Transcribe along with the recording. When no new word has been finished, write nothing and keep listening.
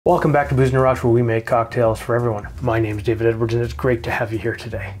Welcome back to Booze and Rocks, where we make cocktails for everyone. My name is David Edwards and it's great to have you here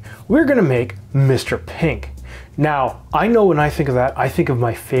today. We're gonna make Mr. Pink. Now, I know when I think of that, I think of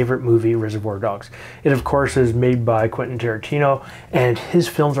my favorite movie, Reservoir Dogs. It of course is made by Quentin Tarantino, and his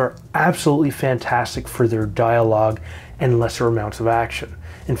films are absolutely fantastic for their dialogue and lesser amounts of action.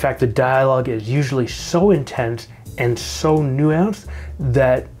 In fact, the dialogue is usually so intense and so nuanced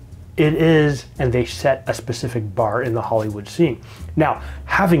that it is, and they set a specific bar in the Hollywood scene. Now,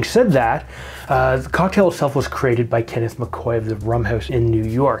 having said that, the cocktail itself was created by Kenneth McCoy of the Rum House in New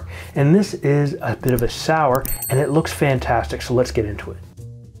York. And this is a bit of a sour, and it looks fantastic, so let's get into it.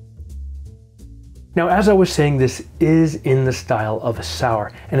 Now, as I was saying, this is in the style of a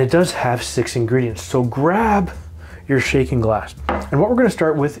sour, and it does have 6 ingredients. So grab your shaking glass. And what we're gonna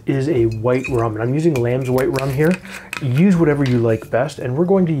start with is a white rum. And I'm using Lamb's white rum here. Use whatever you like best. And we're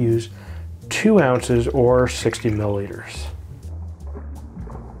going to use 2 ounces or 60 milliliters.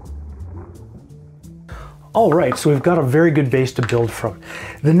 All right, so we've got a very good base to build from.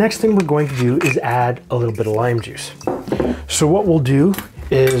 The next thing we're going to do is add a little bit of lime juice. So what we'll do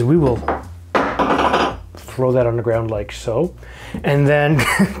is we will throw that on the ground like so, and then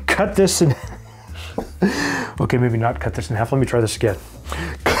cut this in. Okay, maybe not cut this in half. Let me try this again.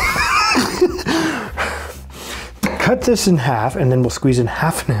 Cut this in half, and then we'll squeeze in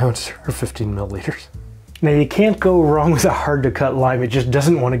 ½ ounce or 15 milliliters. Now, you can't go wrong with a hard to cut lime. It just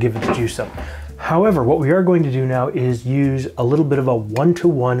doesn't want to give its juice up. However, what we are going to do now is use a little bit of a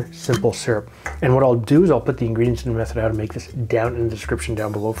 1-to-1 simple syrup. And what I'll do is I'll put the ingredients and the method how to make this down in the description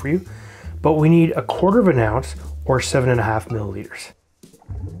down below for you. But we need 1/4 ounce or 7.5 milliliters.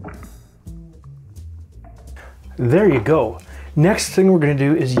 There you go. Next thing we're going to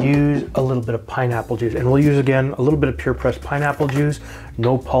do is use a little bit of pineapple juice, and we'll use again a little bit of pure pressed pineapple juice,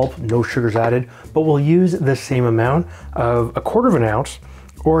 no pulp, no sugars added, but we'll use the same amount of 1/4 ounce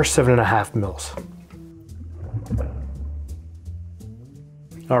or 7.5 mils.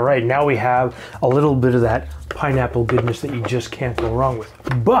 All right, now we have a little bit of that pineapple goodness that you just can't go wrong with.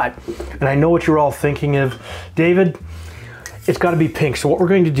 But, and I know what you're all thinking of, David, it's got to be pink. So what we're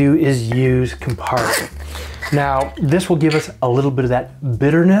going to do is use Campari. Now, this will give us a little bit of that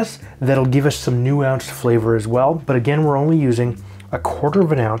bitterness that'll give us some nuanced flavor as well. But again, we're only using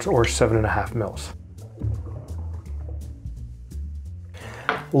 1/4 ounce or 7.5 mils.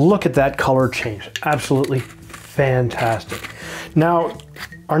 Look at that color change. Absolutely fantastic. Now,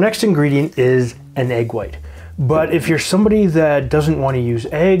 our next ingredient is an egg white. But if you're somebody that doesn't want to use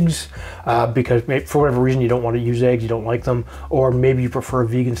eggs, because maybe for whatever reason you don't want to use eggs, you don't like them, or maybe you prefer a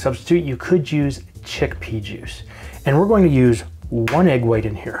vegan substitute, you could use chickpea juice. And we're going to use 1 egg white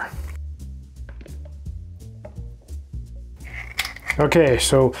in here. Okay,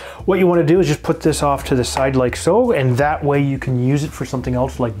 so what you want to do is just put this off to the side like so, and that way you can use it for something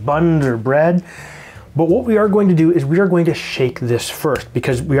else like buns or bread. But what we are going to do is we are going to shake this first,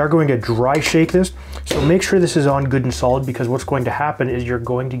 because we are going to dry shake this. So make sure this is on good and solid, because what's going to happen is you're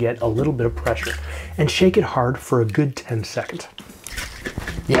going to get a little bit of pressure. And shake it hard for a good 10 seconds.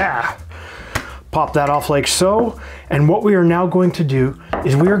 Yeah! Pop that off like so. And what we are now going to do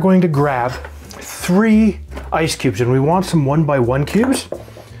is we are going to grab 3 ice cubes, and we want some 1x1 cubes.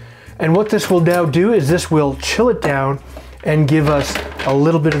 And what this will now do is this will chill it down and give us a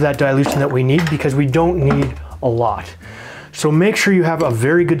little bit of that dilution that we need, because we don't need a lot. So make sure you have a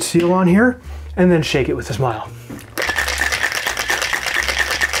very good seal on here, and then shake it with a smile.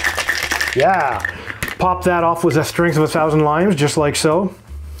 Yeah, pop that off with the strength of 1,000 limes, just like so.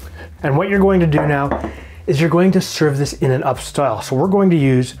 And what you're going to do now is you're going to serve this in an up style. So we're going to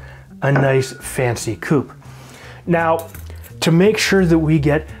use a nice fancy coupe. Now, to make sure that we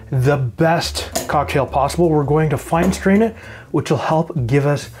get the best cocktail possible, we're going to fine strain it, which will help give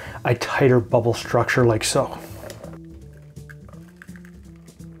us a tighter bubble structure like so.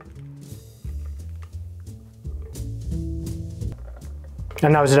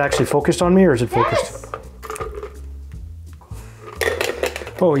 And now, is it actually focused on me, or is it focused?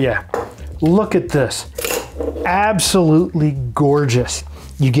 Oh yeah, look at this. Absolutely gorgeous.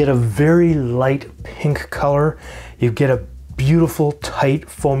 You get a very light pink color. You get a beautiful, tight,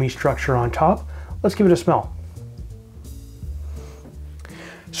 foamy structure on top. Let's give it a smell.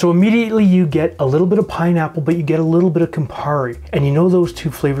 So immediately you get a little bit of pineapple, but you get a little bit of Campari. And you know those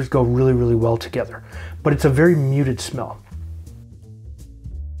two flavors go really, really well together. But it's a very muted smell.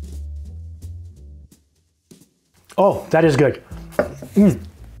 Oh, that is good.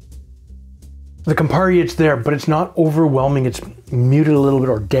 The Campari, it's there, but it's not overwhelming. It's muted a little bit,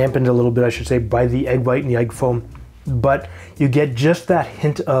 or dampened a little bit, I should say, by the egg white and the egg foam. But you get just that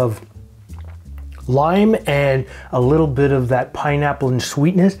hint of Lime and a little bit of that pineapple and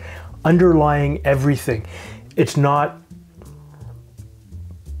sweetness underlying everything. It's not,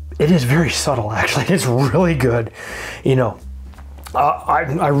 it is very subtle actually. It's really good. You know,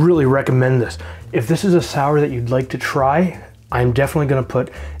 I really recommend this. If this is a sour that you'd like to try, I'm definitely going to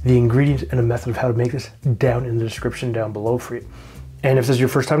put the ingredients and a method of how to make this down in the description down below for you. And if this is your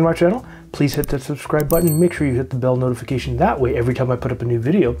first time to my channel, please hit that subscribe button. Make sure you hit the bell notification. That way, every time I put up a new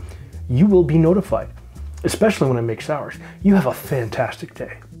video, you will be notified, especially when I make sours. You have a fantastic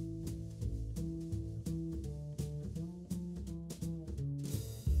day.